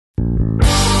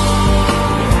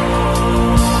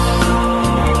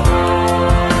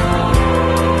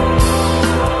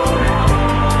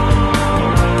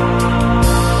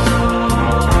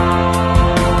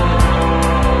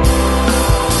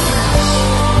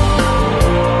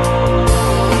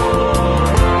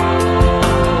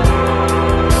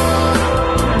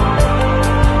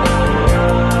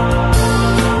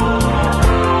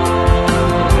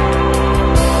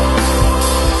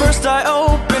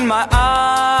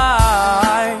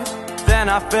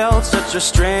I felt such a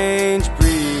strange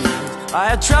breeze. I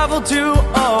had traveled to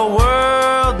a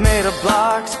world made of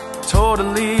blocks,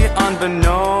 totally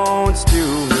unbeknownst to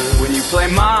me. When you play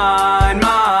Minecraft,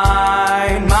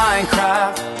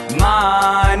 Minecraft,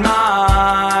 Minecraft,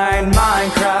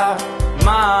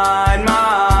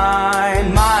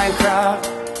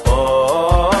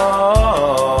 oh.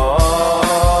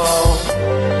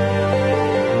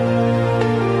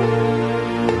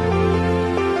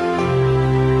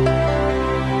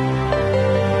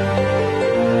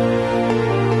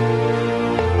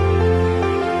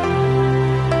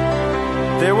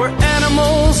 There were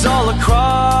animals all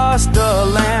across the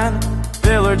land,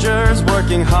 villagers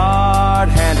working hard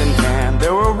hand in hand.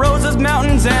 There were roses,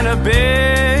 mountains, and a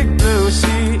big blue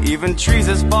sea, even trees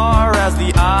as far as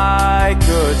the eye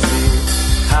could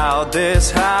see. How'd this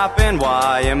happen?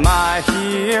 Why am I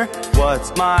here?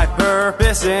 What's my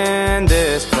purpose in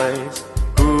this place?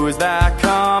 Who's that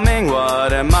coming?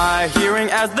 What am I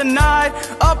hearing? As the night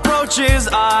approaches,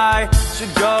 I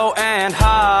should go and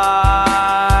hide.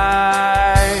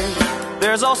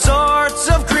 There's all sorts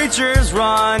of creatures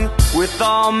run with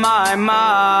all my might.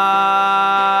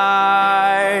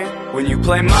 When you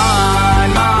play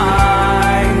Minecraft,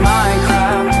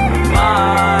 Minecraft,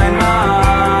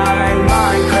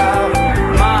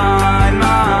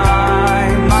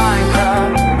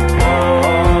 Minecraft,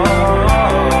 oh.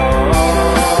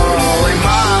 When you play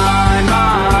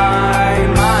Minecraft,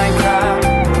 Minecraft,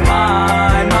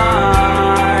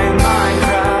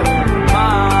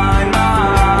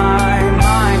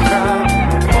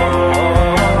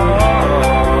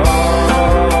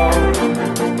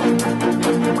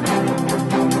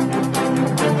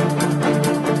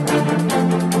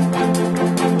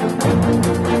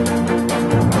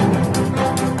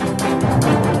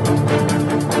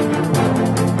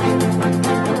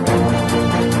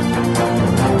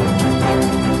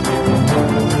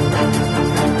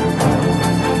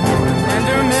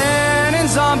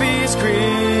 zombies,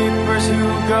 creepers who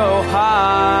go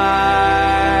high.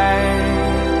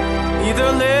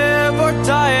 Either live or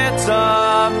die, it's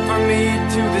up for me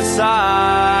to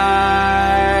decide.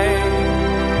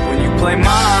 When you play